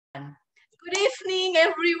Good evening,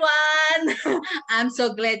 everyone. I'm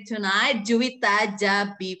so glad tonight, Juwita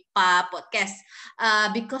Jabipa podcast.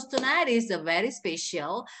 Because tonight is a very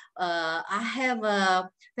special. I have a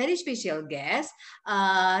very special guest.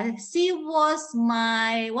 She was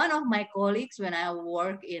one of my colleagues when I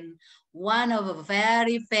work in one of a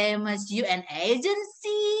very famous UN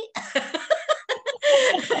agency.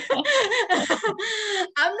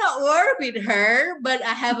 I'm not work with her, but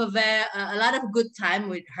I have a lot of good time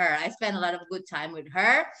with her. I spend a lot of good time with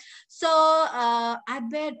her. So I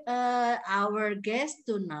bet our guest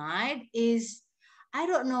tonight is. I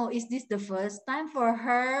don't know. Is this the first time for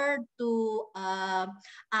her to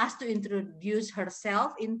ask to introduce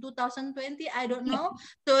herself in 2020? I don't know.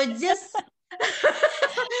 So just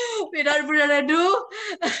without further ado,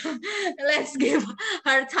 let's give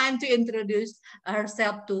her time to introduce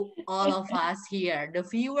herself to all of us here, the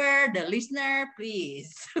viewer, the listener,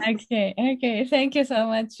 please. Okay. Thank you so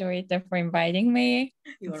much, Rita, for inviting me.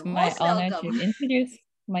 You It's are my most honor to welcome. introduce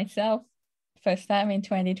myself. First time in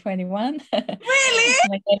 2021. Really?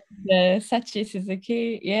 My name is Sachi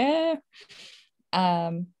Suzuki. Yeah.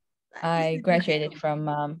 I graduated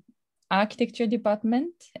from architecture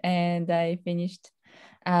department and I finished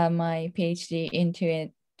my PhD in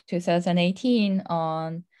 2018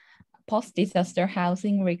 on post-disaster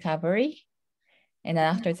housing recovery. And then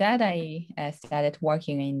after that, I started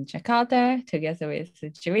working in Jakarta together with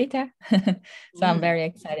Juwita. So I'm very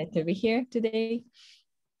excited to be here today.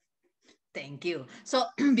 Thank you. So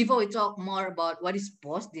before we talk more about what is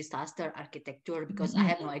post-disaster architecture, because I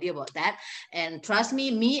have no idea about that, and trust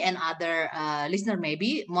me, me and other listener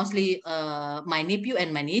maybe, mostly my nephew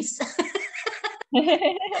and my niece,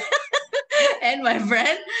 and my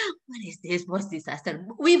friend, what is this post-disaster?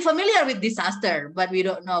 We're familiar with disaster, but we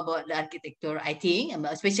don't know about the architecture, I think,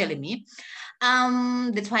 especially me.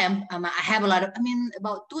 That's why I have a lot of,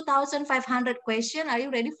 about 2,500 questions. Are you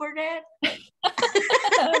ready for that?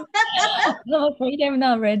 I'm afraid I'm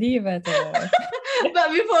not ready, but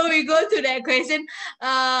but before we go to that question,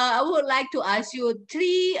 I would like to ask you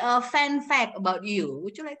three fun facts about you.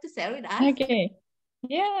 Would you like to share with us? Okay.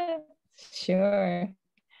 Yeah, sure.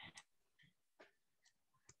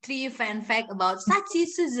 Three fun facts about Sachi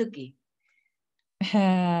Suzuki.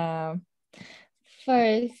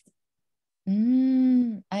 First,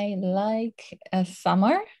 I like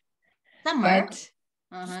summer.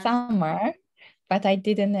 Summer. But I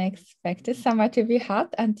didn't expect the summer to be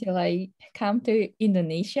hot until I come to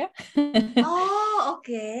Indonesia. Oh,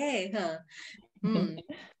 okay.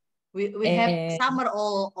 We have summer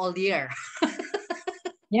all year.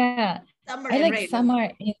 Yeah, Summer I and like rain.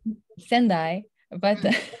 summer in Sendai, but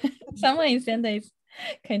summer in Sendai is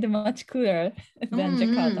kind of much cooler than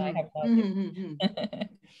Jakarta. I have noticed.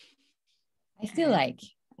 I still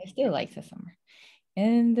like the summer.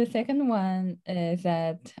 And the second one is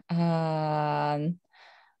that I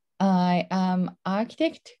am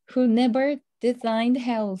architect who never designed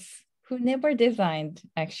house, who never designed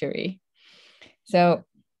actually. So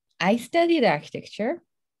I studied architecture,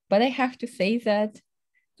 but I have to say that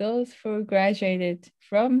those who graduated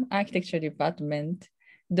from architecture department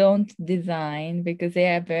don't design because they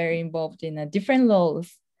are very involved in different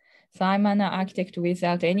laws. So I'm an architect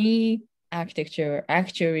without any architecture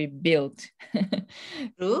actually built.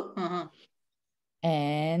 True.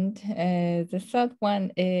 And the third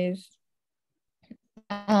one is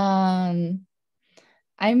I'm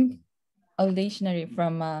originally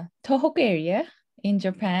from Tohoku area in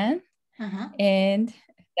Japan, and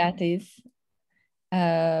that is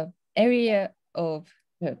area of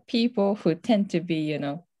people who tend to be,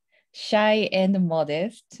 shy and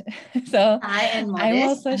modest. So I'm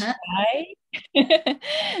also shy.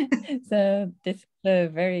 So this is a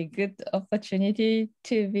very good opportunity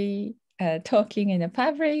to be talking in a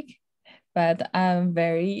public, but I'm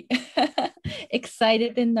very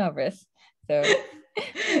excited and nervous. So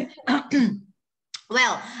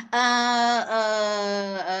well,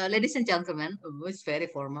 ladies and gentlemen, it's very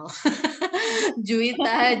formal.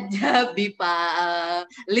 Juwita Bipa,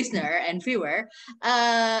 listener and viewer,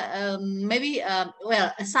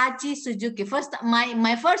 Sachi Suzuki. First,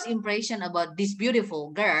 my first impression about this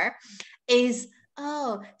beautiful girl is,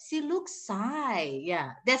 oh, she looks shy.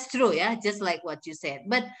 Yeah, that's true. Yeah, just like what you said.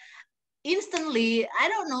 But instantly, I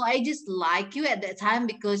don't know, I just like you at that time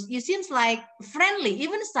because you seems like friendly,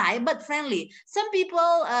 even shy but friendly. Some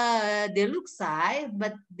people they look shy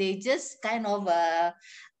but they just kind of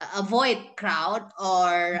avoid crowd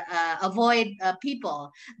or avoid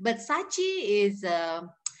people, but Sachi is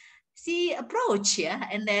she approach, yeah,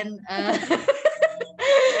 and then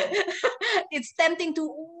it's tempting to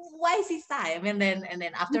why is he shy? I mean,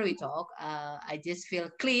 then after we talk, I just feel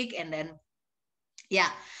click, and then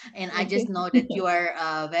yeah, and I just know that you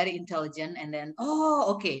are very intelligent, and then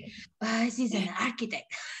oh, okay, she's an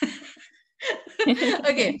architect.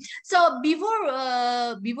 Okay, so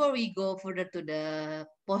before we go further to the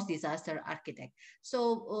post disaster architect,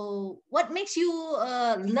 so what makes you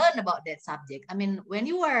learn about that subject? I mean, when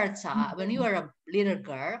you were a child, when you were a little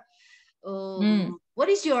girl, Mm. what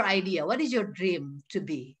is your idea, what is your dream to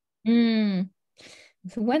be? Mm.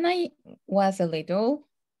 So when I was a little,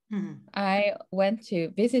 Mhm. I went to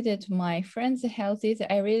visited my friends' houses.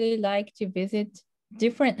 I really like to visit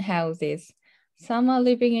different houses. Some are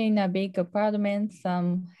living in a big apartment.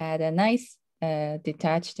 Some had a nice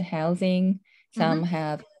detached housing. Some Mhm.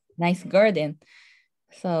 have nice garden.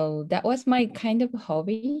 So that was my kind of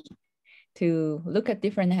hobby to look at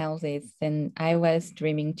different houses. And I was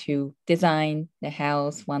dreaming to design the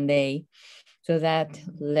house one day. So that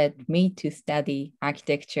led me to study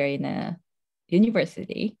architecture in a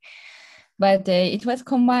university. But it was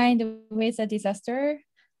combined with a disaster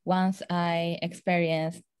once I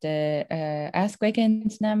experienced the earthquake and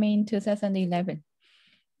tsunami in 2011.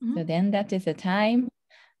 So Mhm. then that is the time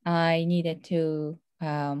I needed to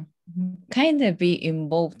kind of be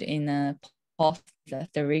involved in a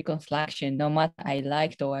post-disaster reconstruction, no matter I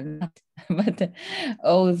liked or not. But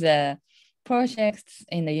all the projects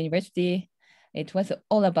in the university, it was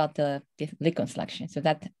all about the reconstruction. So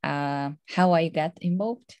that how I got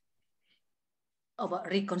involved. About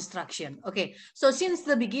reconstruction. Okay, so since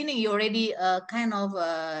the beginning, you already kind of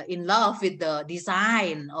in love with the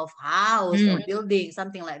design of house or Mm. building,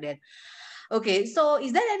 something like that. Okay, so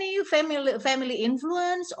is there any family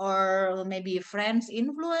influence, or maybe friends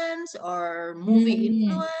influence, or movie Mm.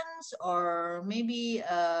 influence, or maybe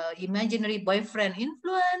imaginary boyfriend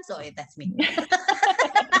influence? Oh, that's me.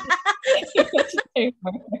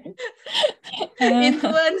 uh,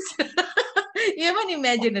 Influence, even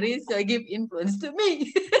imaginary, so give influence to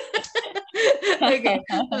me. Okay,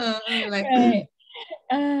 like. right.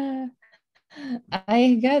 Uh,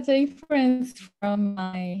 I got the influence from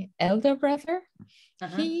my elder brother.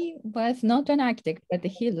 Uh-huh. He was not an architect, but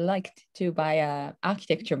he liked to buy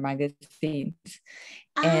architecture magazines,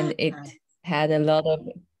 and Ah. it had a lot of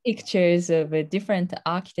pictures of different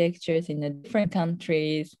architectures in the different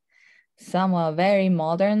countries. Some are very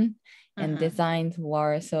modern, and Uh-huh. designs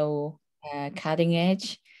were so cutting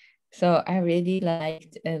edge. So I really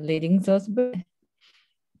liked reading those books.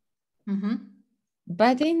 Mm-hmm.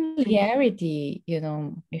 But in reality,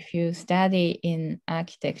 if you study in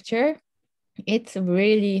architecture, it's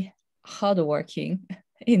really hardworking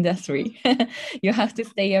industry. You have to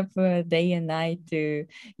stay up day and night to,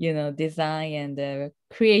 design and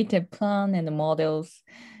create a plan and models.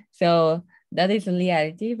 So that is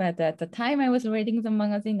reality. But at the time I was reading the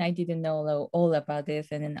magazine, I didn't know all about this.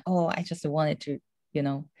 And then, I just wanted to,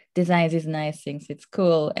 design these nice things. It's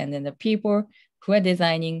cool. And then the people who are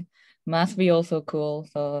designing must be also cool.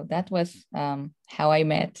 So that was how I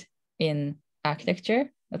met in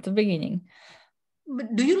architecture at the beginning.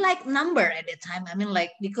 But do you like number at that time? I mean,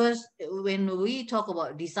 like, because when we talk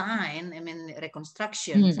about design, I mean,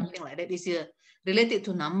 reconstruction, Mm. something like that is related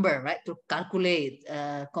to number, right? To calculate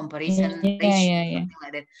comparison Yeah, ratio, yeah, yeah. something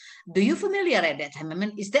like that. Do you familiar at that time? I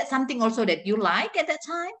mean, is that something also that you like at that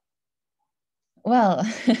time? Well,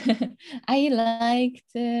 I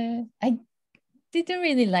didn't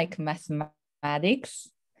really like mathematics.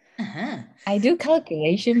 Uh-huh. I do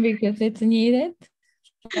calculation because it's needed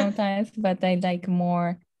sometimes, but I like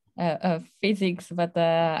more physics, but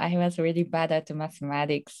I was really bad at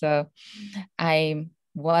mathematics. So I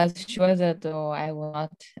was sure that I will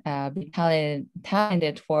not be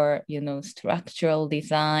talented for, structural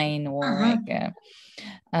design or Uh-huh. like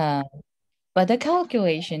uh, but the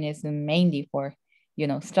calculation is mainly for,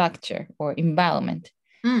 structure or environment.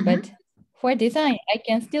 Mm-hmm. But for design, I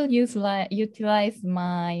can still utilize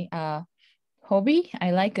my hobby.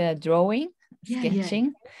 I like drawing, Yeah, yeah.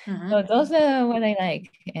 sketching. Uh-huh. So those are what I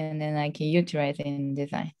like, and then I can utilize in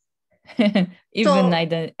design. Even So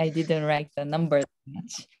I didn't write the numbers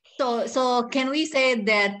much. So can we say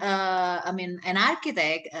that I mean an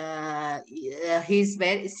architect he's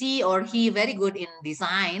very she or he very good in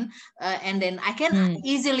design, and then I can Mm,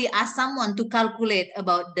 easily ask someone to calculate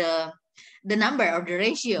about the number or the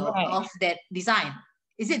ratio right, of that design.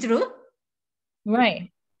 Is it true?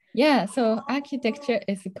 right. Yeah, so architecture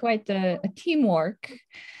is quite a teamwork.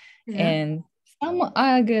 Yeah. And some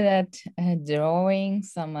are good at drawing,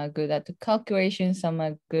 some are good at the calculation, some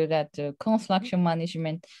are good at the construction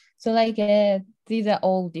management. So like these are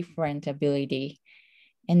all different ability.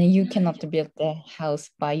 And then you cannot build the house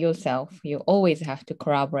by yourself. You always have to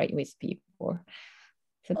collaborate with people.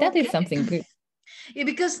 So that is Okay. something good. Yeah,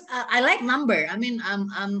 because I like number. I mean,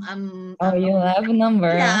 Oh, you love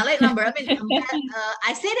number. yeah, I like number. I mean,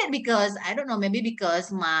 I say that because I don't know, maybe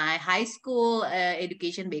because my high school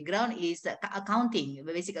education background is accounting,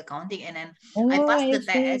 basic accounting, and then I Oh, passed I the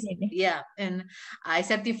test. see. Yeah, and I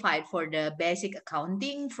certified for the basic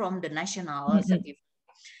accounting from the national Mm-mm. certificate,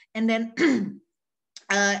 and then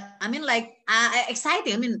I mean, like,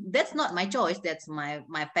 exciting. I mean, that's not my choice. That's my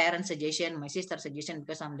parents' suggestion, my sister's suggestion,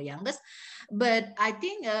 because I'm the youngest. But I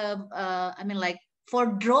think, I mean, like for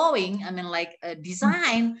drawing, I mean, like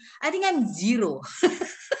design, I think I'm zero.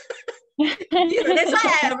 Zero. That's why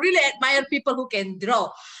I really admire people who can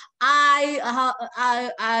draw. I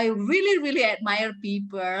really really admire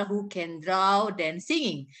people who can draw than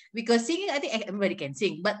singing, because singing I think everybody can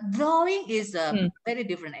sing, but drawing is Mm, very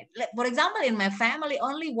different. Like, for example, in my family,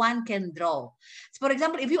 only one can draw. So for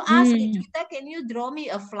example, if you ask mm. Juita, can you draw me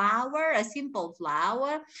a flower, a simple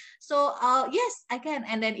flower? So yes, I can,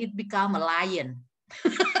 and then it become a lion.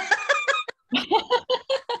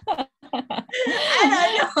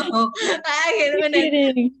 I don't know. I can, and then,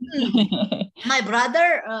 Kidding. my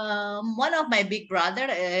brother, one of my big brother,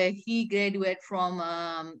 he graduated from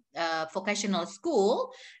vocational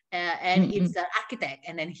school, and it's Mm-mm. an architect,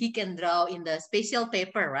 and then he can draw in the special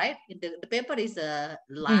paper, right? The paper is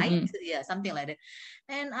light, Mm-mm. yeah, something like that.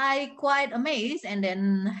 And I quite amazed. And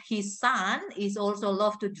then his son is also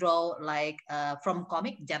love to draw, like from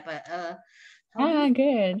comic Japan. How do you Ah,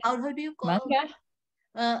 good. how do you call? Manga?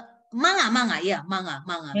 uh manga, yeah,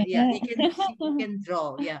 Yeah. he can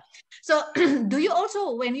draw, yeah. So do you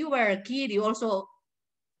also, when you were a kid, you also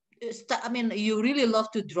I mean, you really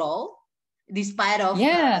love to draw despite of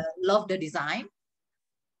Yeah. love the design?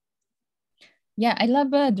 Yeah, I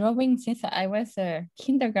love drawing since I was a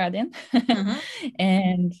kindergarten. Uh-huh.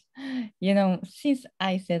 And since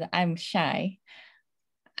I said I'm shy,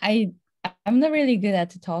 I I'm not really good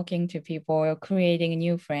at talking to people or creating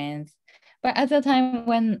new friends. But at the time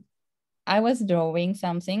when I was drawing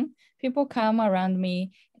something, people come around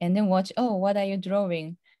me and then watch, oh, what are you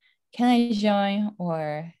drawing? Can I join?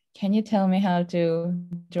 Or can you tell me how to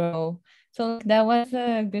draw? So that was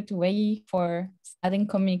a good way for starting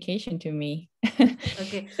communication to me.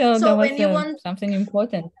 Okay, So that so was when you want, something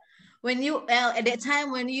important. when you at that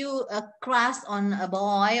time when you crush on a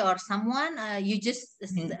boy or someone, Mhm.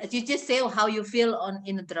 you just say how you feel on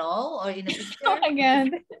in a draw or in a Oh picture, my God.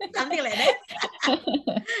 something like that.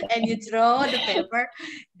 And you draw the paper,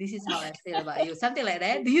 this is how I feel about you, something like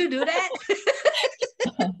that. Do you do that?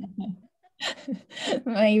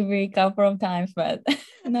 Maybe a couple of times, but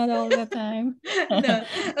not all the time. No.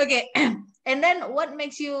 Okay. And then what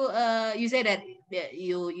makes you you say that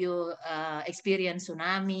you experience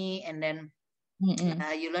tsunami, and then Mm-mm.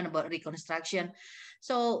 you learn about reconstruction.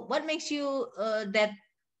 So what makes you that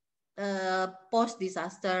post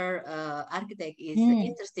disaster architect is Mm.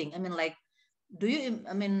 interesting? I mean, like, do you,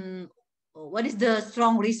 I mean, what is the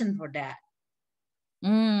strong reason for that?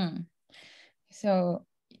 Mm. So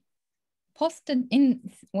post in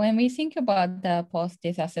when we think about the post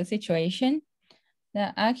disaster situation,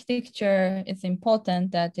 the architecture is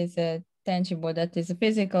important, that is tangible, that is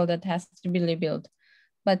physical, that has to be rebuilt.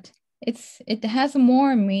 But it has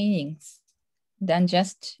more meanings than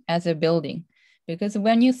just as a building. Because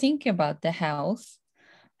when you think about the house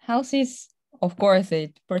is, of course,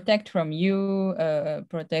 it protect from you,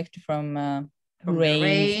 protect from From the rains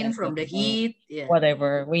rain, and from the heat, yeah.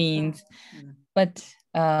 whatever winds. Mm. But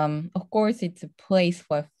of course, it's a place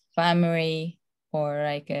for family or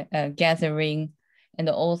like a gathering, and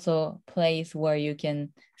also a place where you can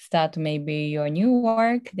start maybe your new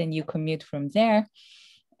work, then you commute from there.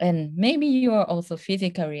 And maybe you are also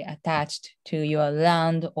physically attached to your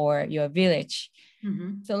land or your village.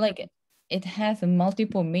 Mm-hmm. So like it has a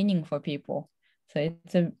multiple meaning for people. So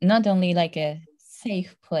it's not only like a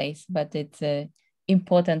safe place, but it's a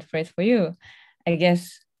important place for you. I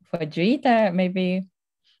guess for Juita, maybe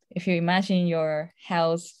if you imagine your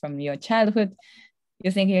house from your childhood, you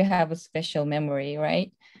think you have a special memory,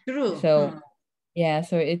 right? True. So yeah,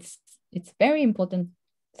 so it's very important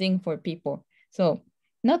thing for people. So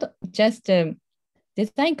not just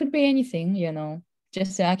design could be anything,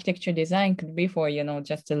 just the architecture design could be for,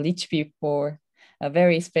 just the rich people, a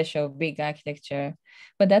very special big architecture.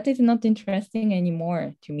 But that is not interesting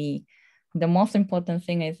anymore to me. The most important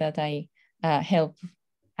thing is that I help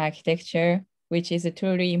architecture, which is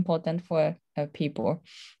truly important for people.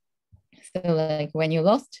 So like when you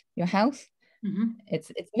lost your house, Mm-hmm.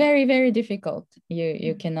 it's very very difficult.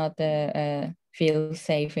 You cannot feel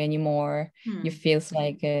safe anymore. You feels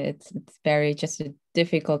like it's very just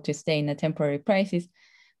difficult to stay in a temporary places.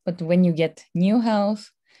 But when you get new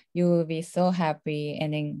house, you will be so happy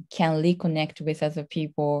and then can reconnect with other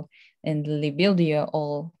people and rebuild your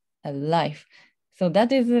all life. So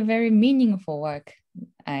that is a very meaningful work,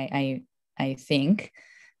 I think.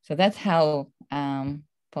 So that's how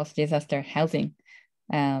post-disaster housing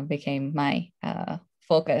became my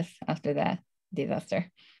focus after that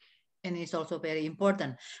disaster. And it's also very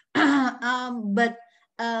important. But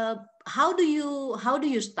how do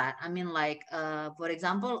you start? I mean, like for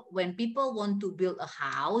example, when people want to build a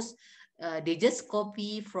house, they just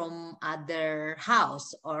copy from other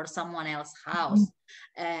house or someone else house.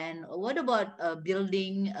 And what about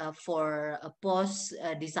building for a post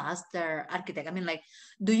disaster architect? I mean, like,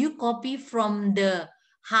 do you copy from the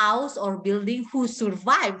house or building who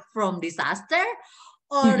survived from disaster,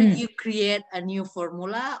 or Mm-mm. you create a new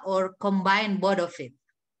formula, or combine both of it?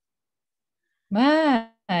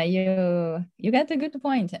 You got a good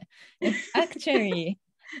point. It's actually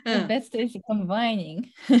the Uh, best is combining.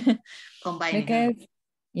 Combining, huh? Because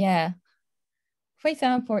yeah, for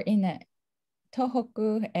example, in a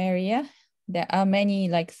Tohoku area, there are many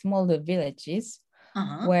like smaller villages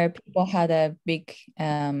Uh-huh. where people had a big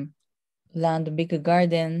land, big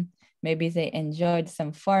garden. Maybe they enjoyed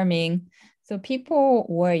some farming. So people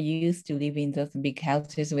were used to living in those big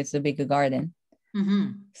houses with the big garden.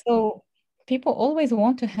 Mm-hmm. So people always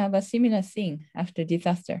want to have a similar thing after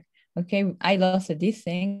disaster. Okay, I lost this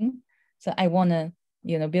thing, so I wanna,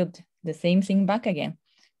 build the same thing back again.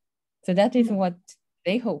 So that is what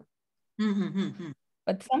they hope. Mm-hmm.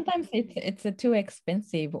 But sometimes it's too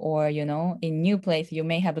expensive, or in new place you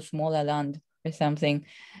may have a smaller land or something.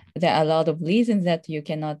 There are a lot of reasons that you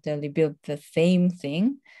cannot rebuild the same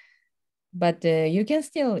thing, but you can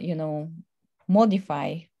still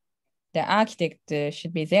modify. The architect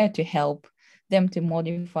should be there to help them to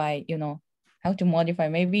modify, how to modify.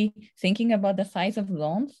 Maybe thinking about the size of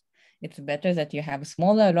lawns, it's better that you have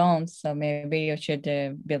smaller lawns. So maybe you should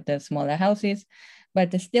build the smaller houses.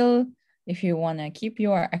 But still, if you want to keep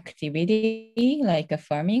your activity like a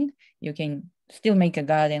farming, you can still make a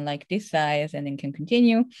garden like this size and then can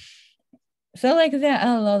continue. So like there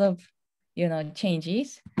are a lot of,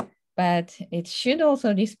 changes, but it should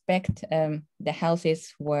also respect the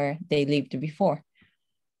houses where they lived before.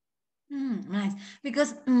 Nice.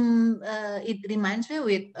 Because it reminds me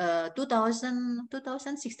with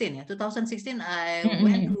 2016, yeah, 2016, I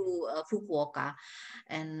went Mm-mm. to Fukuoka,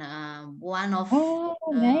 and Oh,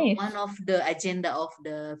 nice. one of the agenda of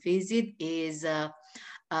the visit is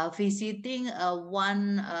visiting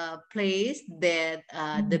one place that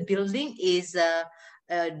the Mm. building is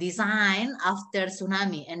designed after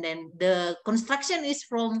tsunami, and then the construction is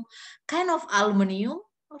from kind of aluminum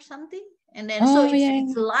or something, and then so Oh, it's yeah.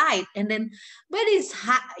 light, and then but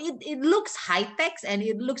it looks high tech and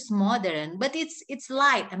it looks modern, but it's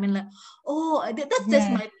light. I mean, like, oh, that's Yeah.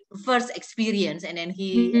 my first experience. And then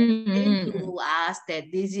he explained to Mm-mm. us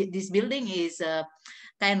that this building is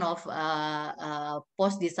kind of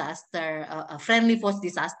post disaster, friendly post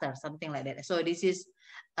disaster, something like that. So this is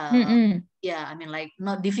uh, Mm-mm. yeah, I mean, like,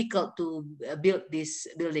 not difficult to build this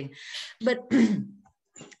building. But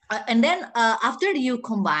and then after you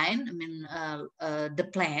combine, I mean, the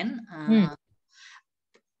plan, Mm.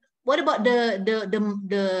 what about the the the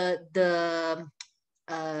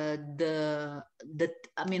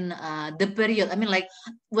I mean, the period. I mean, like,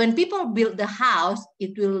 when people build the house,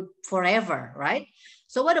 it will forever, right?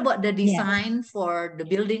 So what about the Yeah. design for the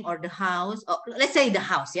building or the house? Or let's say the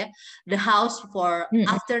house, yeah, the house for Mm-mm.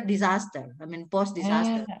 after disaster. I mean, post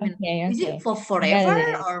disaster. I mean, Okay, is it okay. for I got forever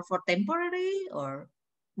it. or for temporary, or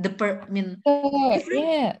I mean, So different?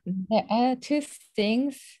 yeah, there are two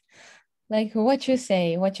things. Like what you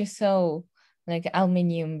saw, like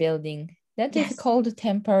aluminum building. That is Yes. called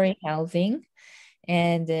temporary housing.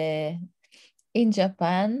 And in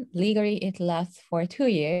Japan, legally it lasts for 2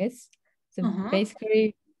 years. So Uh-huh.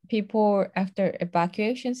 basically, people after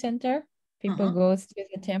evacuation center, people Uh-huh. goes to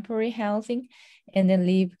the temporary housing and then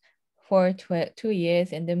leave for 2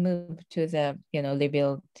 years and then move to the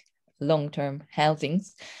rebuild long-term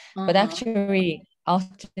housings. But Uh-huh. actually,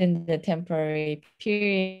 often the temporary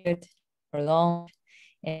period prolonged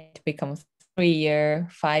and it becomes 3 year,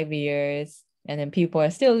 5 years, and then people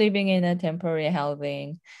are still living in a temporary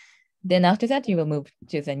housing. Then after that, you will move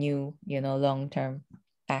to the new, long-term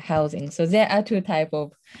housing. So there are two type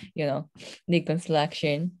of,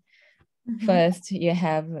 reconstruction. Mm-hmm. First, you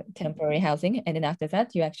have temporary housing, and then after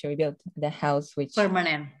that, you actually build the house which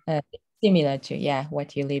Permanent. similar to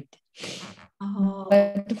what you lived. Oh.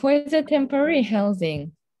 But for the temporary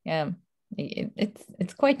housing, yeah.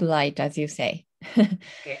 It's quite light, as you say.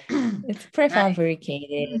 Okay. It's Nice.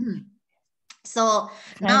 prefabricated. Mhm. So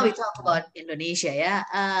now Kind we of. talk about Indonesia, yeah.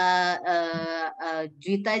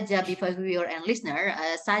 Juita Jabi for viewer and listener,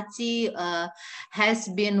 Sachi has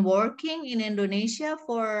been working in Indonesia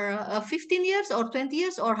for 15 years or 20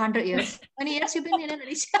 years or 100 years. How many years you been in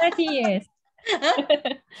Indonesia? 30 years.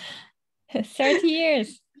 30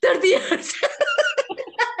 years. 30 years.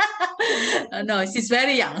 No, she's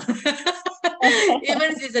very young.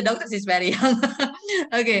 Even she's a doctor, she's very young.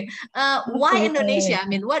 Okay. Why Indonesia? I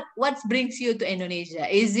mean, what brings you to Indonesia?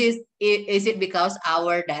 Is it because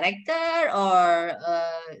our director or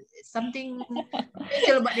something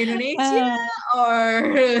special about Indonesia, Uh, or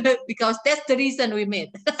because that's the reason we met?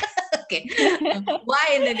 Okay.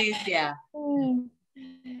 Why Indonesia?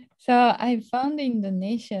 so I found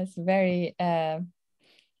Indonesia is very,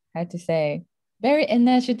 how to say, very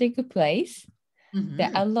energetic place.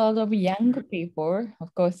 There are a lot of young people.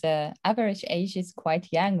 Of course, the average age is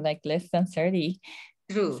quite young, like less than 30.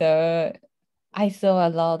 True. So I saw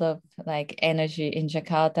a lot of like energy in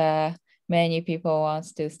Jakarta. Many people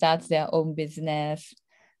wants to start their own business.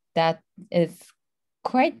 That is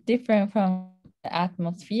quite different from the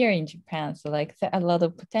atmosphere in Japan. So like a lot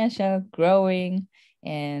of potential growing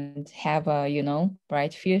and have a,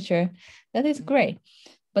 bright future. That is great.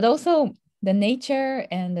 But also the nature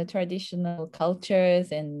and the traditional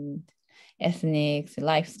cultures and ethnic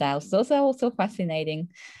lifestyles, those are also fascinating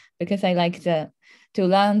because I like to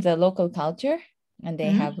learn the local culture, and they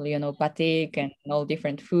have, batik and all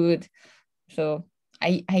different food. So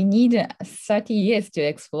I need 30 years to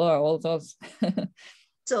explore all those.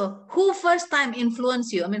 So who first time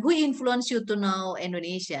influenced you? I mean, who influenced you to know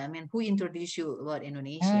Indonesia? I mean, who introduced you about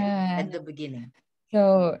Indonesia at the beginning?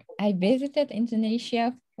 So I visited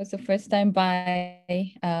Indonesia for the first time by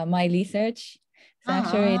my research. So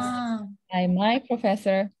actually, it's my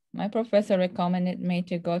professor recommended me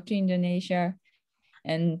to go to Indonesia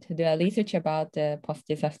and do a research about the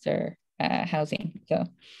post-disaster housing. So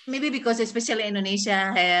maybe because especially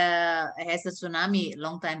Indonesia has a tsunami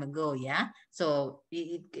long time ago, yeah. So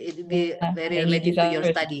it be very many related to your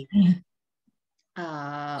disasters, study.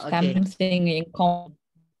 Okay. something in common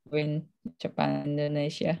in Japan and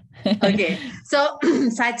Indonesia. Okay. So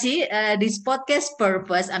Sachi, this podcast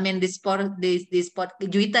purpose, I mean this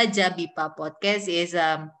Juita Jabipa podcast is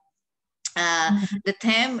the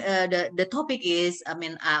theme the topic is, I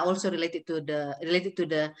mean, also related to the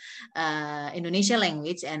Indonesian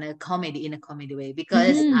language and a comedy in a comedy way,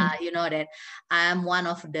 because you know that I'm one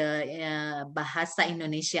of the Bahasa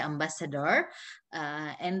Indonesia ambassador,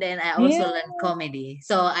 and then I also learn comedy,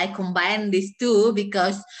 so I combine these two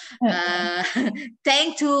because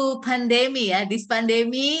thanks to pandemic, this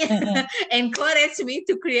pandemic encouraged me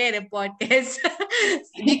to create a podcast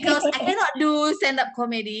because I cannot do stand-up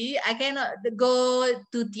comedy. I cannot go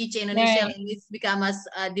to teach Indonesian language, become a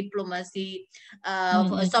diplomacy,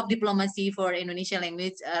 soft diplomacy for Indonesian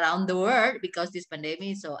language around the world because this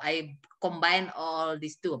pandemic. So I combine all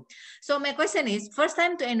these two. So my question is, first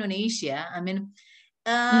time to Indonesia, I mean,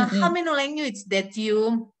 how many language that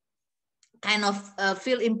you kind of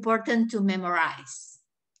feel important to memorize?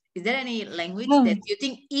 Is there any language that you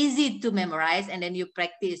think easy to memorize and then you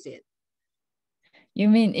practice it? You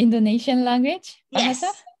mean Indonesian language? Yes.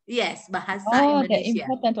 Bahasa? Yes, Bahasa Oh, the Indonesia.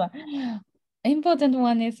 important one. Important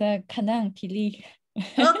one is kanan kiri.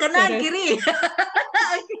 Oh, kanan kiri.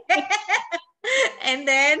 Okay. And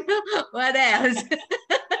then what else?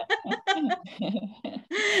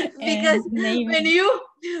 Because when you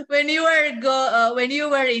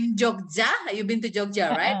were in Jogja, you've been to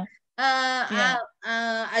Jogja, right? Yeah.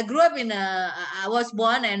 I grew up I was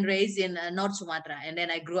born and raised in North Sumatra, and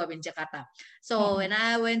then I grew up in Jakarta. So when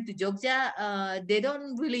I went to Jogja, they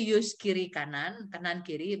don't really use kiri kanan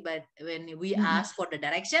kiri, but when we ask for the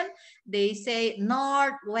direction, they say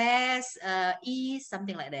north, west, east,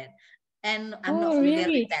 something like that. And I'm not familiar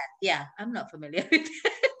with that. Yeah, I'm not familiar with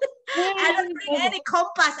that. I don't bring any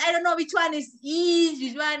compass. I don't know which one is east,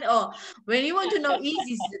 which one. Oh, when you want to know east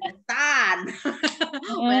is the sun.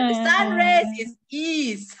 When the sun rays is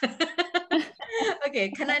east.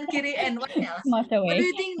 Okay, kanan kiri and what else? What do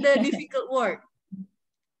you think the difficult word?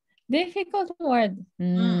 Difficult word.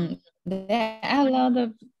 There are a lot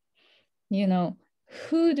of,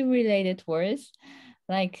 food related words.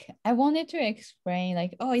 Like I wanted to explain,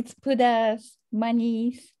 like, oh, it's pudas,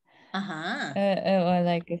 manis. Or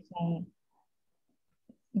like,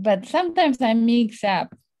 but sometimes I mix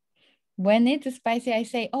up. When it's spicy, I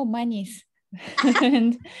say, oh, manis.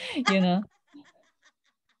 And,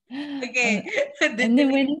 Okay. And then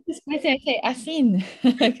when it's spicy, I say asin.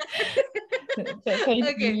 So it's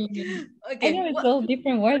Okay. really, I Okay. know it's all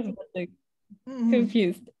different words, but like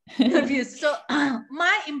confused. Confused. So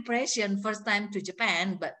my impression first time to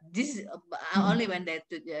Japan, but this is I only went there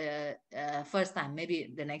to first time.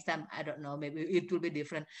 Maybe the next time I don't know. Maybe it will be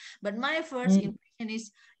different. But my first Mm. impression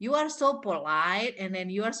is you are so polite, and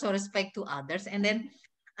then you are so respect to others, and then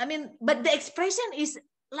I mean, but the expression is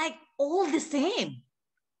like all the same.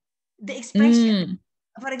 The expression.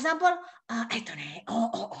 Mm. For example, I don't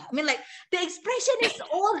know. I mean, like the expression is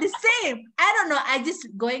all the same. I don't know. I just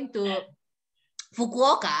going to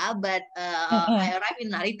Fukuoka, but Uh-uh. I arrived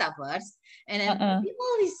in Narita first, and then the Uh-uh.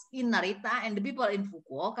 people is in Narita and the people in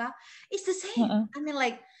Fukuoka, it's the same. Uh-uh. I mean,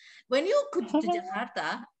 like when you go to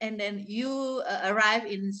Jakarta and then you arrive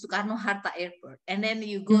in Soekarno Hatta Airport, and then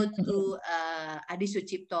you go to Mm-mm. Adi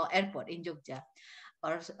Sucipto Airport in Jogja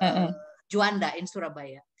or Uh-uh. Juanda in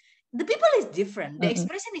Surabaya, the people is different. The Uh-uh.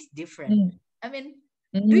 expression is different. Mm. I mean,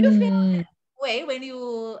 do you feel Mm. way when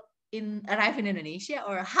you arrive in Indonesia,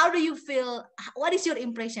 or how do you feel? What is your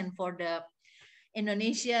impression for the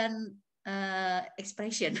Indonesian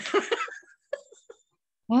expression?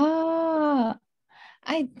 Ah,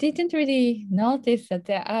 I didn't really notice that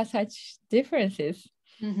there are such differences.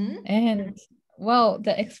 Mm-hmm. And well,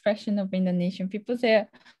 the expression of Indonesian people, they're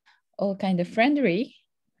all kind of friendly.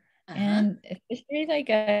 Uh-huh. And especially like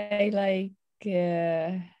I like,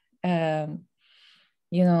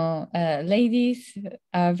 ladies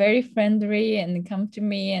are very friendly and come to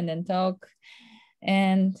me and then talk.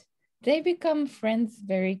 And they become friends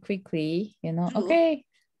very quickly, True. okay,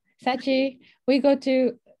 Sachi, we go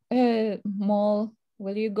to mall.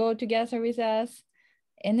 Will you go together with us?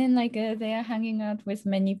 And then like they are hanging out with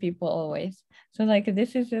many people always. So like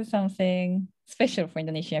this is something special for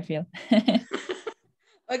Indonesia, I feel.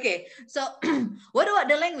 Okay, so what about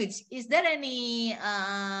the language? Is there any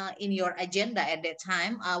in your agenda at that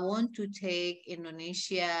time? I want to take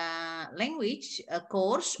Indonesia language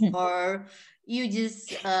course, or you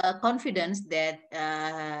just confidence that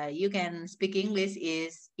you can speak English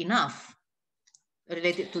is enough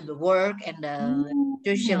related to the work and the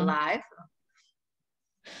social Mm. life?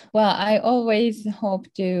 Well, I always hope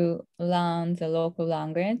to learn the local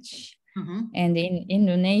language. Mm-hmm. And in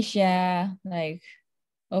Indonesia, like,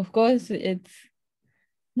 of course, it's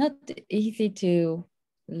not easy to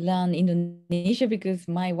learn Indonesia because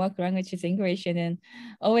my work language is English, and then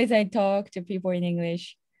always I talk to people in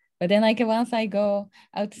English. But then like once I go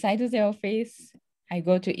outside of the office, I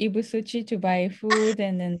go to Ibu Suchi to buy food,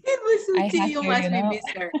 and then It was I Suchi, have you to, must be miss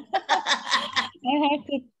her. I have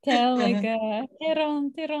to tell like terong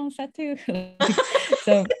terong satu.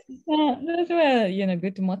 So that's well,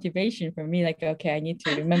 good motivation for me. Like, okay, I need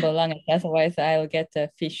to remember language, otherwise I'll get a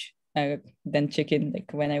fish than chicken. Like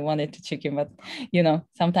when I wanted to chicken, but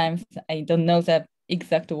sometimes I don't know the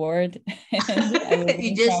exact word, and I will be you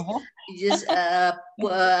in just trouble. you just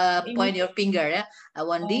point your finger, yeah. I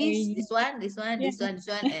want this one, this one, Yeah. this one, this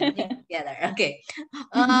one, and mix together. Okay.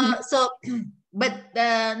 So but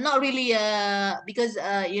not really because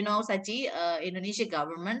Sachi, Indonesia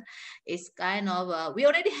government is kind of we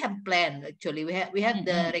already have plan. Actually we have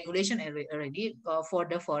the regulation already for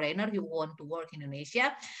the foreigner who want to work in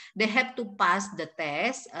Indonesia. They have to pass the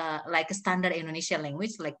test like a standard Indonesian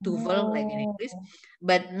language, like TOEFL, like in Oh. English,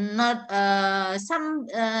 but not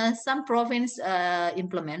some province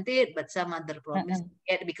implement it, but some other province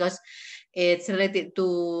get, because it's related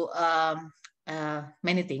to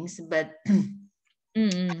many things. But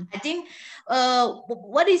Mm-mm. I think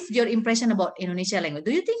what is your impression about Indonesian language?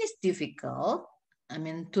 Do you think it's difficult, I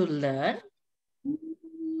mean, to learn?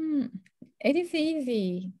 Mm. It is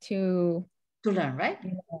easy to To learn, right?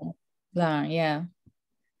 learn, yeah.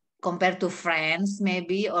 Compared to French,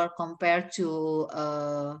 maybe, or compared to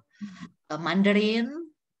Mandarin?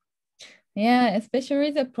 Yeah,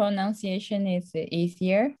 especially the pronunciation is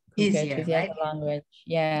easier compared to Easier, the right? other language.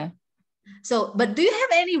 Yeah. So, but do you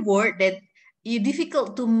have any word that you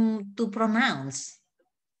difficult to pronounce?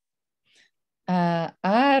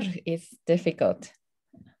 R is difficult.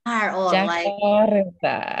 R, or like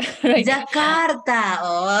Jakarta. Like, Jakarta.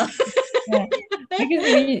 Oh, yeah. Because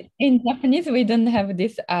we in Japanese we don't have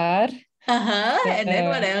this R. uh-huh. So And then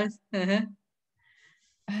what else? Uh-huh.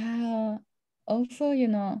 uh, also,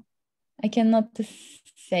 I cannot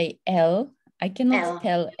say L. I cannot L.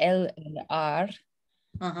 tell L and R.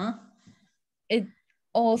 Uh-huh. It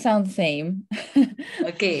all sounds the same.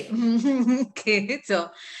 Okay. Okay. So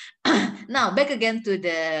now back again to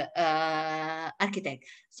the architect.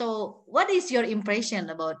 So what is your impression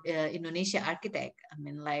about Indonesia architect? I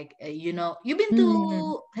mean, like, you've been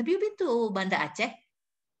Mm. have you been to Banda Aceh?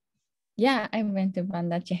 Yeah, I went to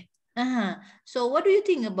Banda Aceh. So what do you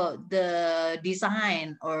think about the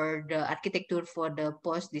design or the architecture for the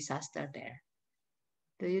post-disaster there?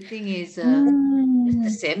 Do you think is the Mm,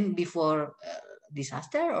 same before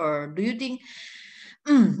disaster, or do you think?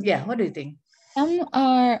 Yeah, what do you think? some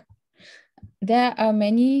are There are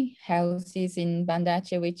many houses in Banda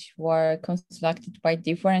Aceh which were constructed by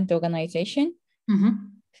different organizations.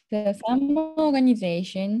 Mm-hmm. So some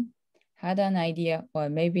organization had an idea or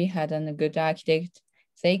maybe had a good architect.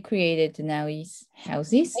 They created nice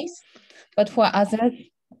houses. But for others,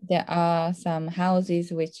 there are some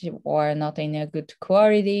houses which were not in a good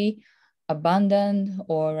quality, abandoned,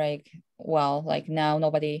 or like now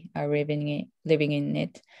nobody are living in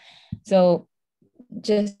it. So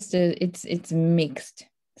just it's mixed.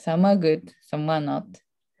 Some are good, some are not.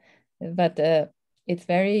 But it's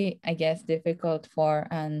very, I guess, difficult for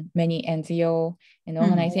many NGO and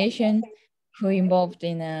organization who involved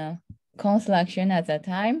in construction at that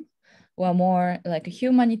time were more like a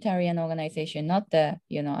humanitarian organization, not the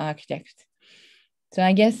architect. So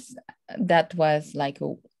I guess that was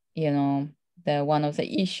the one of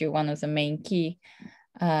the issue, one of the main key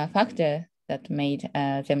factor that made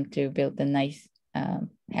them to build the nice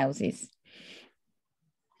houses.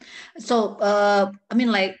 So, I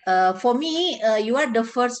mean, like, for me, you are the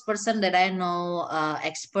first person that I know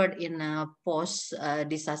expert in post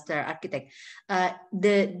disaster architect.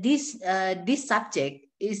 This subject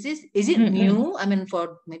is it Mm-mm. new? I mean,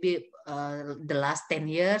 for maybe the last 10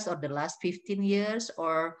 years or the last 15 years,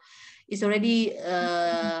 or it's already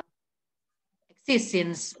exists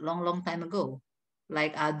since long time ago,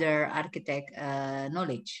 like other architect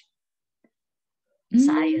knowledge, Mm,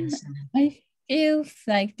 science. I feel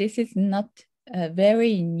like this is not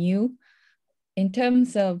very new in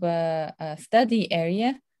terms of a study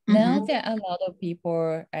area. Now Mm-hmm. there are a lot of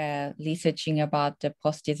people researching about the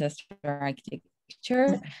post-disaster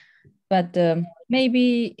architecture, but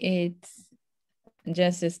maybe it's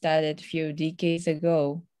just started a few decades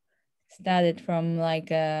ago. Started from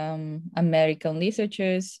American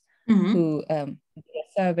researchers Mm-hmm. who did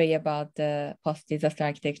a survey about the post-disaster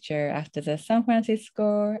architecture after the San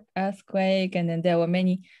Francisco earthquake, and then there were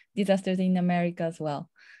many disasters in America as well.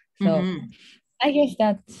 So Mm-hmm. I guess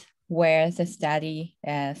that's where the study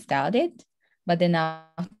started. But then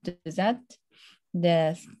after that,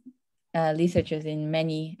 the researchers in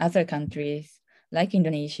many other countries like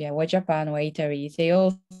Indonesia or Japan or Italy, they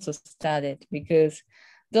also started because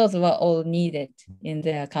those were all needed in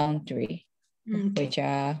their country, which Okay.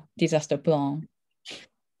 are disaster prone.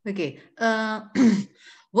 Okay.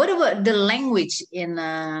 What about the language in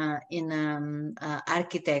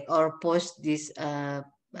architect or post this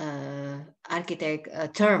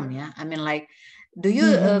architect term? Yeah, I mean, like,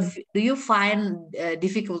 Mm-mm. do you find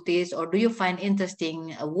difficulties, or do you find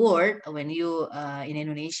interesting a word when you in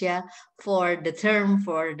Indonesia for the term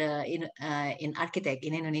for the in architect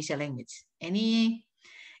in Indonesia language? Any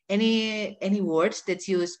words that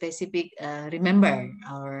you specific remember,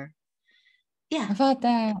 or yeah, About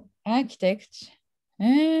the architect,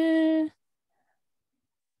 uh,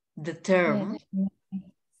 the let term. me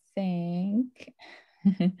think.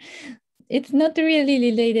 It's not really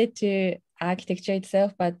related to architecture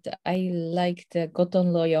itself, but I like the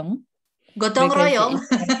Gotong Royong Gotong because royong.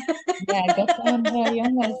 Gotong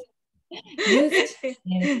Royong was used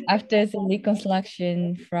after the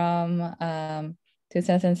reconstruction from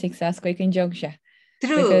 2006 earthquake in Jogja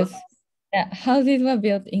True. because houses were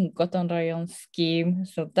built in Gotong Royong scheme.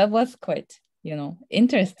 So that was quite,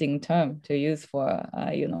 interesting term to use for, Ah,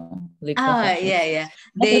 reconstructions. yeah, yeah.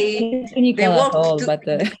 Not as They technical at work all, to but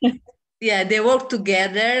yeah, they work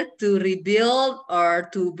together to rebuild or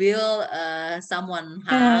to build someone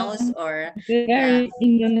yeah, house, or it's uh, very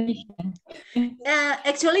Indonesian.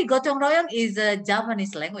 actually Gotong royong is a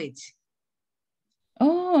Japanese language.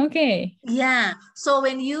 Oh, okay. Yeah, so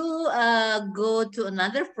when you go to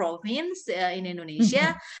another province in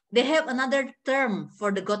Indonesia, Mm-mm, they have another term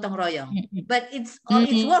for the gotong royong, mm-mm, but it's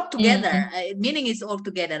mm-mm, work together, meaning it's all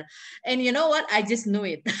together. And you know what? I just knew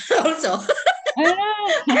it also.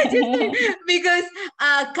 I just knew Ah. it because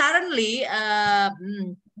currently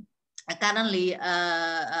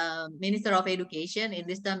Minister of Education in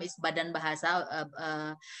this term is Badan Bahasa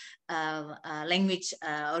Language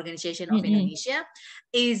Organization of Mm-mm, Indonesia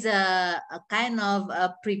is a kind of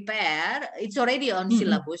prepare. It's already on mm-mm,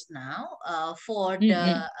 syllabus now for the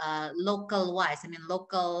mm-mm, local wise. I mean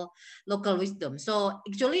local wisdom. So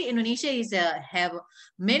actually Indonesia is have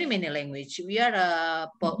many language. We are a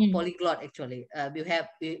mm-mm. polyglot actually.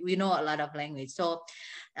 We know a lot of language. So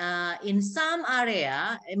in some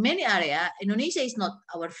area, in many area, Indonesia is not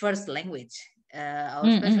our first language. our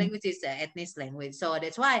first language is ethnic language. So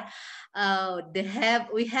that's why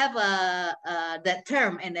we have that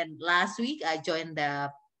term. And then last week I joined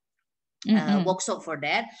the workshop for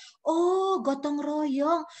that. Oh, gotong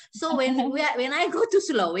royong. So when I go to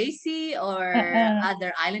Sulawesi or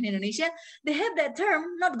other island in Indonesia, they have that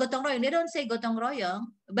term, not gotong royong. They don't say gotong royong,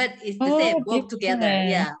 but it's the same. Oh, Work together. different.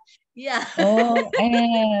 Yeah. Yeah. Oh, good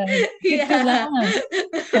to Yeah.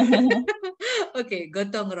 learn. Okay,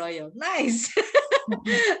 gotong royong. Nice.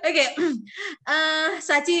 Okay.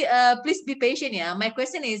 Sachi, please be patient. Yeah. My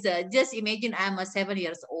question is just imagine I'm a 7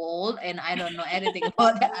 years old and I don't know anything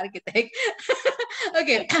about the architect.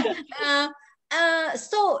 Okay.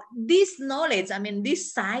 So this knowledge, I mean,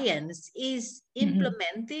 this science is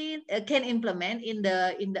implemented, can implement in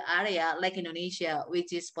the area like Indonesia,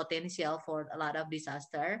 which is potential for a lot of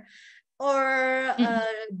disaster, or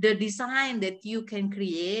the design that you can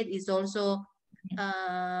create is also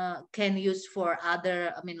can use for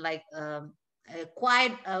other, I mean, like a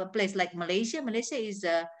quiet place like Malaysia. Malaysia is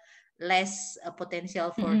less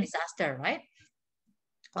potential for disaster, right?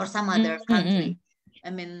 Or some other country. I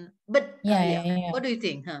mean, but yeah, Yeah. what do you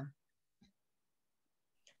think? Huh?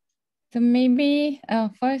 So maybe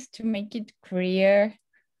first to make it clear,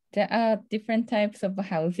 there are different types of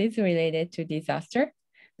houses related to disaster.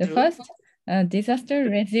 The True. first, disaster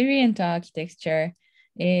resilient architecture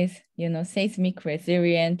is, seismic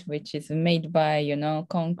resilient, which is made by,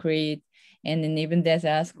 concrete, and then even there's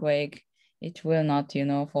earthquake, it will not,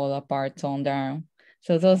 fall apart on down.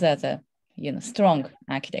 So those are the, strong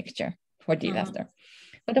architecture for disaster.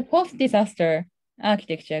 But the post-disaster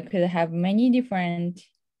architecture could have many different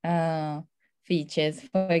features.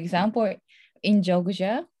 For example, in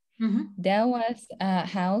Jogja, there was a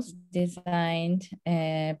house designed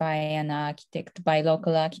by an architect, by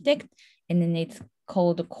local architect, and then it's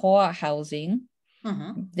called core housing.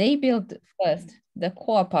 They built first the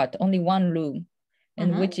core part, only one room,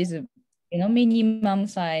 and which is minimum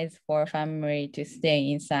size for a family to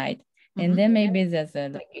stay inside. And then maybe there's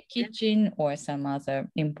like a kitchen or some other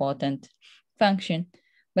important function,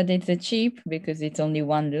 but it's cheap because it's only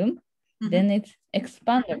one room. Then it's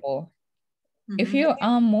expandable. If you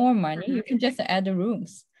earn more money, you can just add the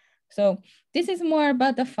rooms. So this is more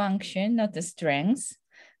about the function, not the strengths.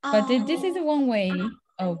 But this is one way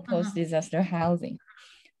of post-disaster housing.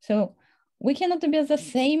 So we cannot build the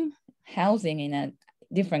same housing in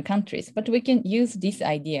different countries, but we can use this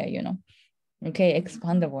idea, okay,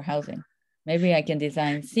 expandable housing. Maybe I can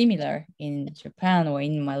design similar in Japan or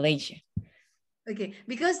in Malaysia. Okay,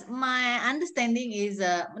 because my understanding is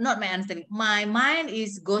not my understanding. My mind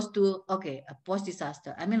is goes to okay, a post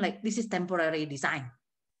disaster. I mean, like this is temporary design.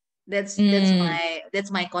 That's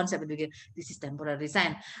my concept at the beginning. This is temporary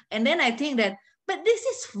design, and then I think that, but this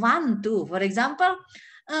is fun too. For example,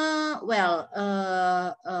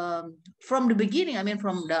 from the beginning, I mean,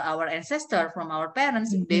 from our ancestor, from our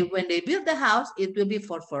parents, when they build the house, it will be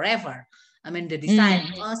for forever. I mean, the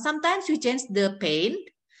design. Sometimes we change the paint,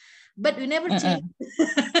 but we never change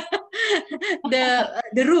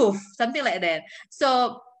the roof, something like that.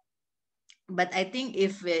 So, but I think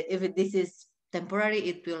if this is temporary,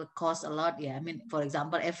 it will cost a lot. Yeah, I mean, for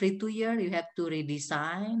example, every 2 years you have to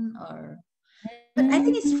redesign, or. But I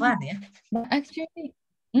think it's fun. Yeah. But actually,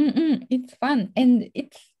 it's fun, and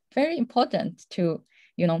it's very important to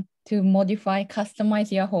to modify,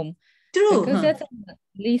 customize your home. True. Because that's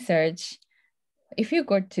research. If you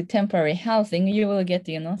go to temporary housing, you will get,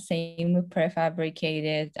 same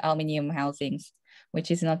prefabricated aluminum housings,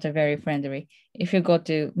 which is not very friendly. If you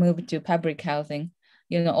move to public housing,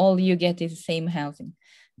 all you get is same housing.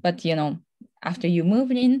 But, after you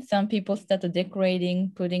move in, some people start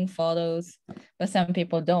decorating, putting photos, but some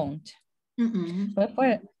people don't. But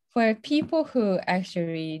for people who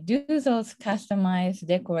actually do those customized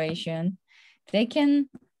decoration, they can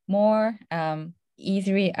more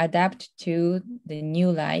easily adapt to the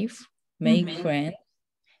new life, make friends,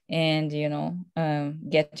 and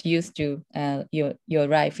get used to your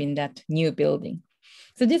life in that new building.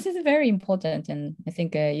 So this is very important, and I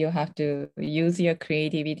think you have to use your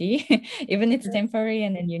creativity, even it's temporary,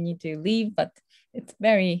 and then you need to leave. But it's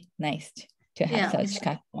very nice to have such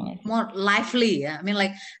customers. More lively. Yeah? I mean,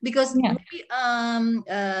 like, because maybe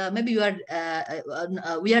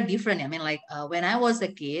we are different. I mean, like when I was a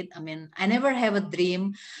kid, I mean, I never have a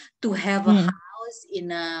dream to have a house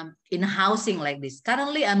in a housing like this.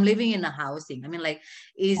 Currently, I'm living in a housing. I mean, like,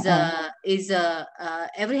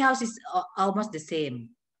 every house is almost the same.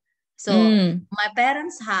 So my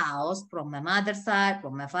parents' house, from my mother's side,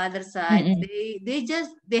 from my father's side,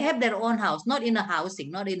 they have their own house, not in a housing,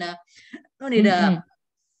 not in a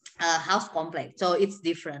house complex, so it's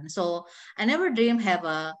different. So I never dream have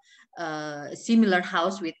a similar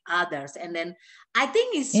house with others. And then I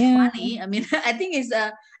think it's Yeah. funny. I mean, I think it's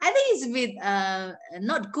a bit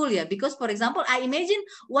not cool, yeah. Because for example, I imagine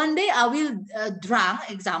one day I will drunk,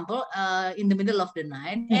 example, in the middle of the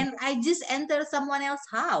night, Mm. and I just enter someone else's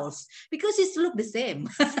house because it's look the same.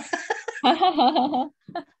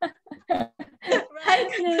 Right.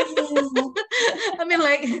 Yeah, yeah, I mean,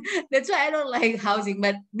 like, that's why I don't like housing.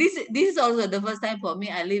 But this is also the first time for me.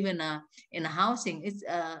 I live in a housing. It's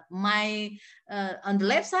my on the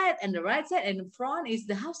left side and the right side and the front is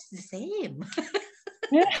the house is the same.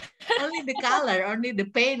 yeah. Only the color, only the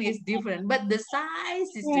paint is different, but the size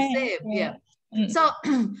is the Right, same. Yeah. right. Mm, So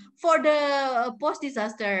for the post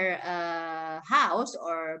disaster house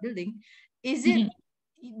or building, is it, mm,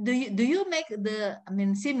 do you make the, I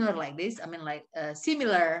mean, similar like this? I mean, like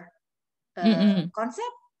similar mm, mm.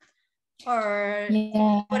 concept, or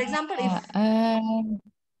Yeah. for example, if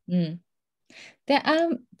Mm. There are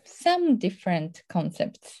some different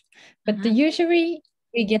concepts, but uh-huh. usually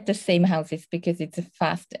we get the same houses because it's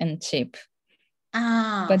fast and cheap.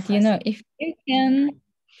 But First, if you can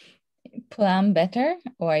plan better,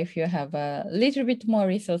 or if you have a little bit more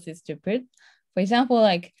resources to put, for example,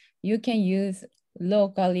 like you can use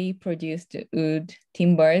locally produced wood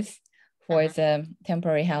timbers for uh-huh. the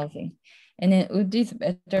temporary housing. And then wood is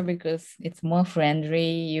better because it's more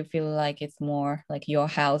friendly. You feel like it's more like your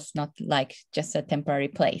house, not like just a temporary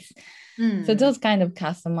place. So Hmm. those kind of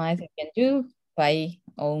customize you can do by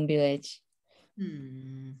own village.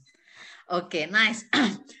 Hmm. Okay, nice.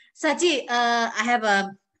 Sachi, I have a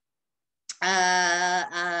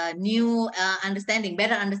new understanding,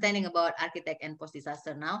 better understanding about architect and post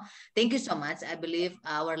disaster now. Thank you so much. I believe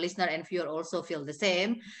our listener and viewer also feel the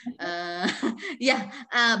same. Yeah.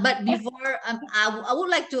 But before, I would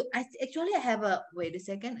like to. Actually, I have a wait a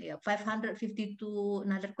second. Yeah, 552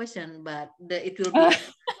 another question, but it will be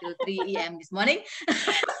till 3 a.m. this morning.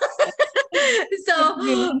 That's So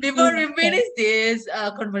good. before we Okay. finish this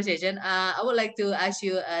conversation, I would like to ask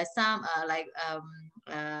you some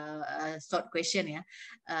short question. Yeah.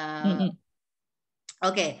 Mm-mm.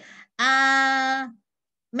 Okay. Uh,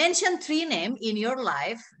 Mention three names in your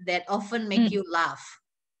life that often make Mm. you laugh.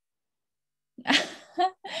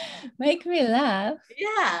 Make me laugh.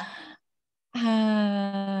 Yeah.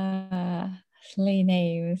 Three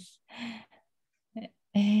names.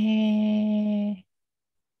 Eh,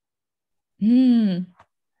 hmm.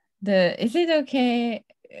 Is it okay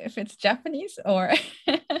if it's Japanese or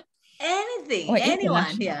Anything, or anyone.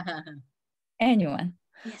 international? Yeah. Anyone.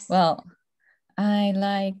 Yes. Well, I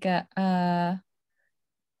like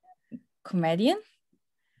comedian,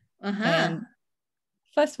 Uh-huh. and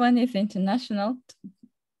first one is international.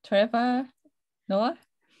 Trevor Noah.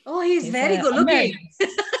 Oh, he's He's very good looking. American.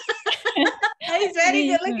 He's very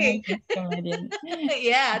He's good looking. American comedian.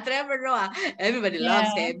 Yeah, Trevor Noah. Everybody loves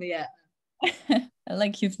Yeah. him. Yeah. I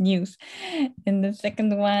like his news. And the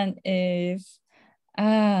second one is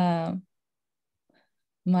uh,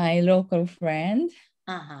 my local friend.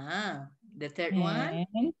 Uh-huh. The third one,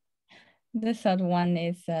 And the third one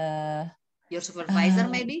is your supervisor, uh,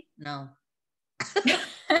 maybe? No.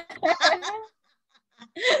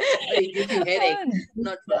 Oh, it gives you headache.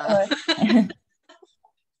 Not to laugh.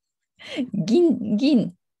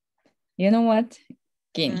 Gin. You know what?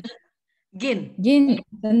 Gin. Gin. Gin is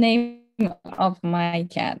the name of my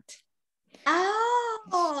cat.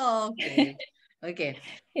 Oh, okay. Okay.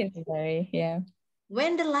 He's very, yeah.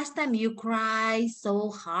 When the last time you cry so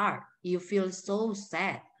hard, you feel so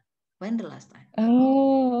sad? When the last time?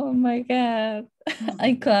 Oh my God.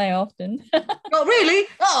 I Hmm. cry often. Oh, really?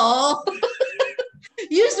 Oh.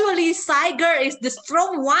 Usually, Tiger is the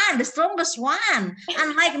strong one, the strongest one.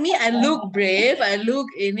 Unlike me, I look brave, I look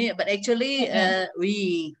in it, but actually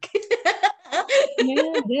weak.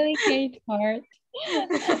 Yeah, delicate heart.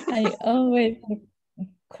 I always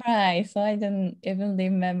cry, so I don't even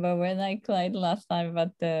remember when I cried last time.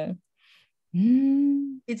 But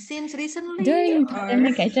It seems recently, during or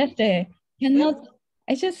pandemic, cannot,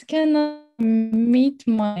 I just cannot meet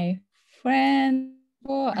my friend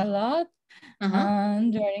for a lot uh-huh.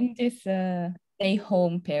 during this stay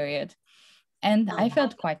home period. And I Oh.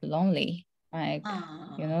 felt quite lonely. Like,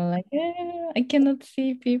 Ah. like, I cannot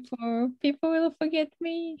see people. People will forget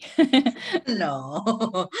me. No.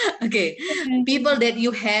 Okay. People that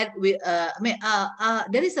you had with I mean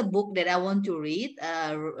there is a book that I want to read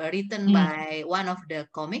written Mm, by one of the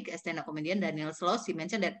stand-up comedian Daniel Sloss. He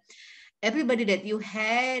mentioned that everybody that you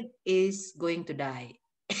had is going to die.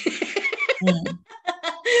 mm.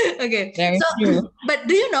 Okay. Very So true. but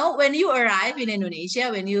do you know when you arrive in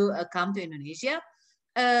Indonesia, when you come to Indonesia,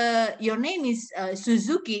 your name is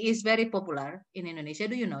Suzuki is very popular in Indonesia.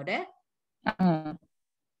 Do you know that?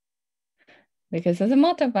 Because of the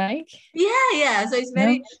motorbike. Yeah. So it's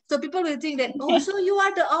very, No? so people will think that, oh, so you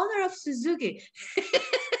are the owner of Suzuki.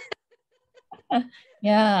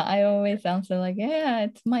 Yeah, I always answer like, yeah,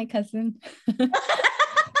 it's my cousin.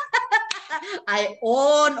 I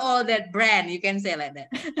own all that brand. You can say like that.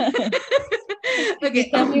 Okay.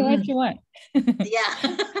 You tell me what you want.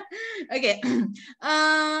 Yeah. Okay.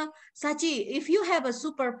 Sachi, if you have a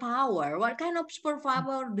superpower, what kind of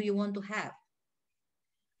superpower do you want to have?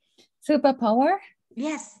 Superpower?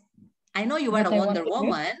 Yes. I know you are What a I want Wonder to do?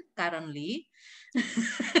 Woman currently.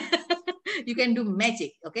 You can do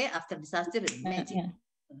magic, okay? After disaster, magic. Yeah.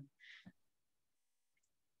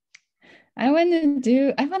 I want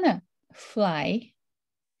to fly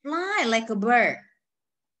Fly like a bird.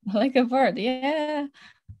 like a bird. Yeah.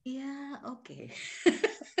 Yeah, okay.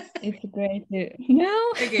 It's great to no.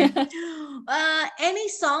 Okay. Any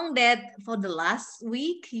song that for the last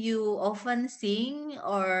week you often sing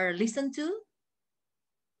or listen to?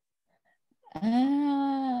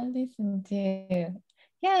 Listen to.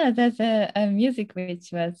 Yeah, there's a music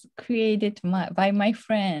which was created by my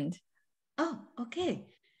friend. Oh, okay.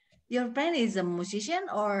 Your friend is a musician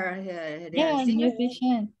or they are Yeah, singer?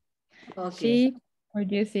 musician. Okay. She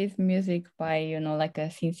produces music by, like a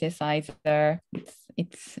synthesizer.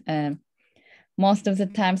 It's most of the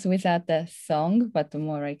times without the song, but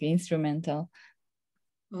more like instrumental.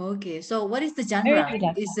 Okay. So what is the Very genre?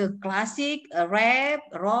 relaxing. Is a classic, a rap,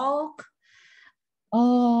 rock?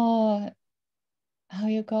 Oh, how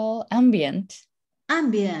you call ambient?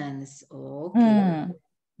 Ambience. Okay. Hmm.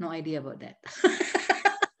 No idea about that.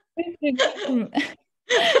 Good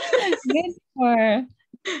good for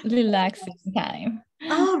relaxing time.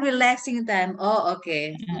 Oh, relaxing time. Oh,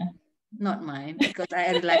 okay. Yeah. Not mine because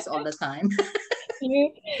I relax all the time.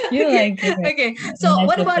 You you Okay. like it. Okay. So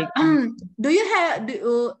what about Energetic. do you have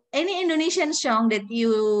any Indonesian song that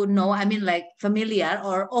you know? I mean, like familiar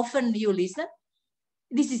or often you listen?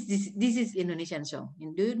 This is Indonesian song.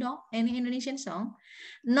 And do you know any Indonesian song?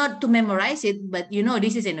 Not to memorize it, but you know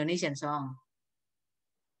this is Indonesian song.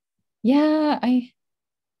 Yeah, I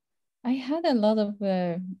had a lot of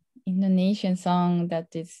Indonesian song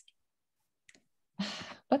that is,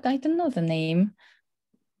 but I don't know the name.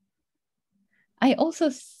 I also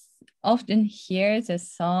often hear the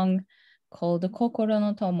song called Kokoro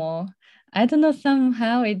no Tomo. I don't know,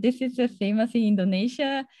 somehow this is famous in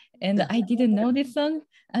Indonesia, and I didn't know this song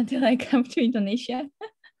until I come to Indonesia.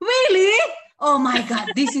 Really? Oh my God,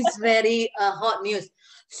 this is very hot news.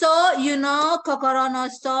 So you know Kokorono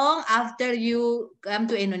song after you come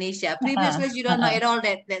to Indonesia. Uh-uh, Previously, you don't know uh-uh. at all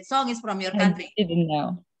that that song is from your I country. didn't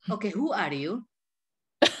know. Okay, who are you?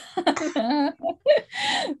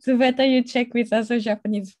 So better you check with us, a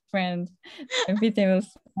Japanese friend. Maybe they will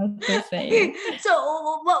also Okay, say. so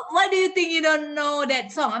what do you think you don't know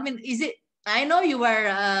that song? I mean, is it? I know you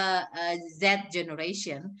are Z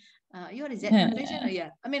generation. You are a Z generation, or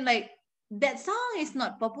yeah? I mean, like that song is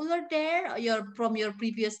not popular there. Or you're from your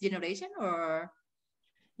previous generation, or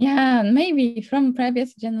Yeah, maybe from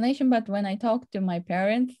previous generation, but when I talked to my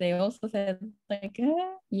parents, they also said like,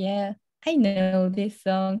 yeah, I know this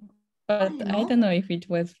song, oh, but you I know? don't know if it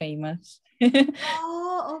was famous.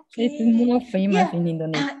 Oh, It's okay. more famous Yeah, in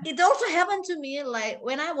Indonesia. it also happened to me. Like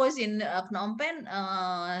when I was in Phnom Penh,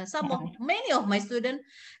 many of my students,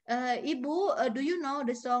 Ibu, do you know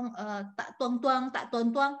the song Tak Tuang Tuang Tak Tuang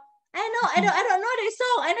Tuang? I don't know this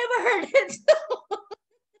song. I never heard it.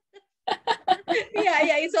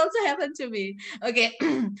 Yeah, it's also happened to me. Okay,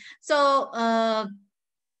 so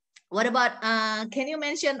what about can you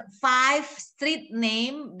mention 5 street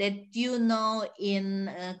name that you know in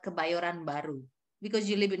Kebayoran Baru? Because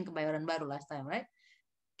you live in Kebayoran Baru last time, right?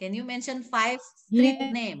 Can you mention 5 street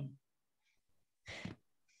Yeah. name?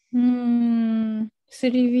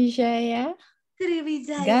 Sriwijaya,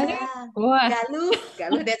 Sriwijaya, Galuh, Goa,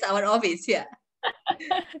 Galuh, that's our office, yeah.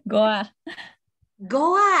 Goa.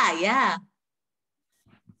 Goa, yeah.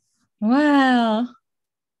 Wow,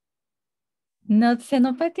 not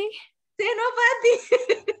Senopati? Senopati.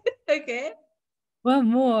 Okay. One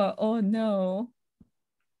more. Oh no.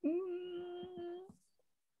 Mm,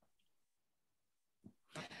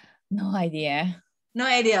 No idea. No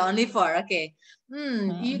idea, only 4. Okay. You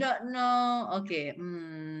Uh, don't know. Okay.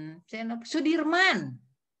 Sudirman.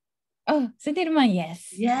 oh, Sudirman, yes.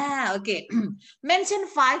 Yeah, okay. Mention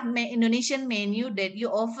 5 Indonesian menu that you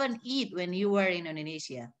often eat when you were in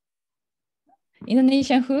Indonesia.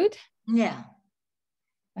 Indonesian food? Yeah.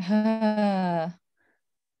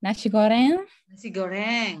 Nasi goreng, Nasi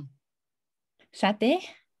goreng, sate,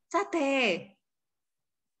 sate,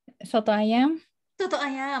 Soto ayam. Soto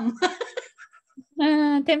ayam.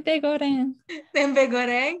 Tempe goreng. Tempe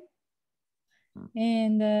goreng.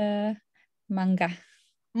 And manga.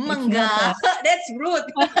 It's not Mangga. That's rude.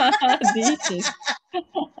 dishes.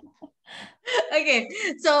 Okay,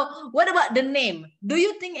 so what about the name? Do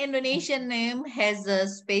you think Indonesian name has a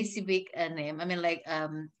specific name? I mean, like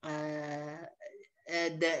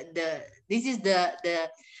the this is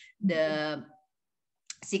the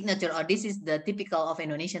signature, or this is the typical of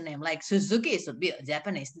Indonesian name. Like Suzuki should be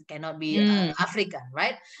Japanese, it cannot be African,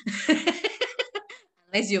 right?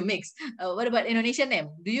 Unless you mix. What about Indonesian name?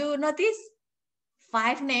 Do you notice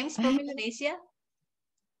 5 names from Indonesia?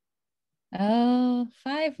 5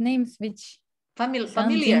 names which sounds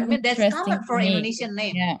Familiar. I mean, that's interesting common to for me. Indonesian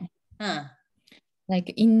name. Yeah. Huh.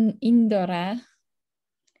 Like Indora.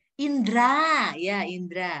 Indra, yeah,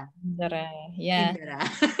 Indra. Indra, yeah. Indra.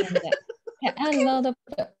 And a lot of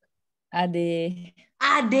Ade.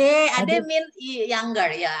 Ade mean younger,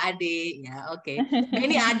 yeah, Ade, yeah, okay.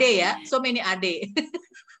 Many Ade, yeah, so many Ade.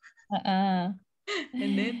 And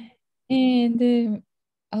then And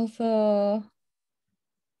also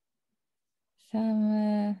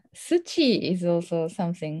some Suchi is also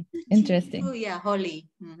something interesting. oh yeah, Holy.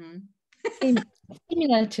 Mm-hmm.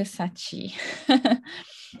 Similar to Sachi.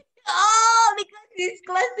 Oh, because it's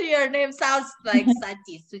close to your name, sounds like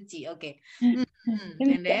Sachi, Suchi. Okay. Mm-hmm.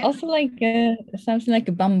 And then also like something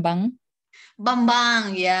like Bambang.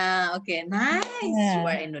 Bambang, yeah, okay, nice. You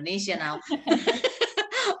are Yeah. Indonesia now.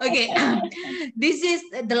 Okay, this is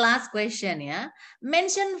the last question. Yeah,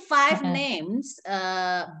 mention 5 names,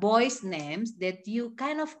 boys' names that you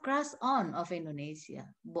kind of crush on of Indonesia,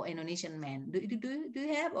 Indonesian men. Do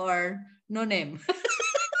you have or no name?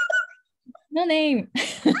 No name.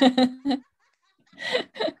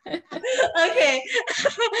 Okay,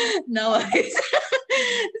 no worries.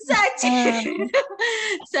 Sachi,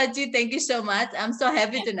 Sachi, thank you so much. I'm so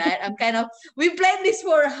happy tonight. I'm kind of, we played this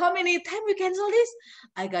for how many times we cancel this?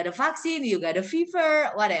 I got a vaccine, you got a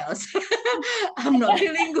fever. What else? I'm not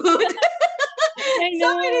feeling good. I So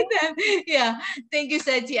know. many times. Yeah. Thank you,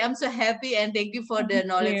 Sachi. I'm so happy, and thank you for the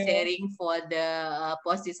knowledge you. sharing for the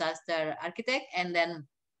post-disaster architect, and then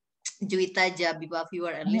Juwita Jabiba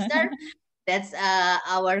viewer and listener. That's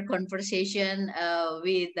our conversation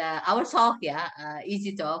with our talk, yeah,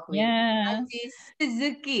 easy talk with Yeah. Sachi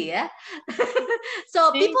Suzuki, yeah. So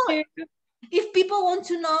Thank people, you. if people want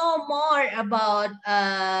to know more about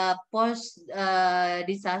post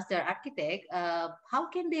disaster architect, how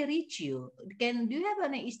can they reach you? Do you have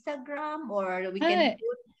an Instagram, or we can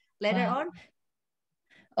put later on?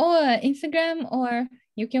 Or Instagram, or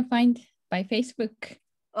you can find by Facebook.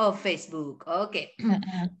 Oh, Facebook. Okay.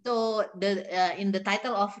 So the in the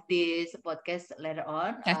title of this podcast later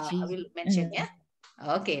on, I will mention. Yeah.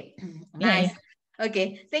 Okay. Nice. Yeah.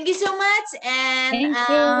 Okay. Thank you so much, and Thank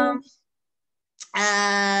you.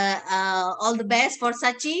 all the best for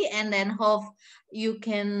Sachi, and then hope you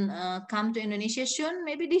can come to Indonesia soon,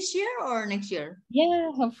 maybe this year or next year. Yeah,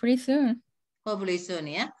 hopefully soon. Hopefully soon,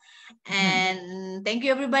 yeah. And thank you,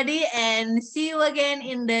 everybody, and see you again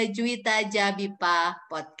in the Juwita Jabipa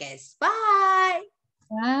podcast. Bye.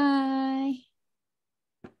 Bye.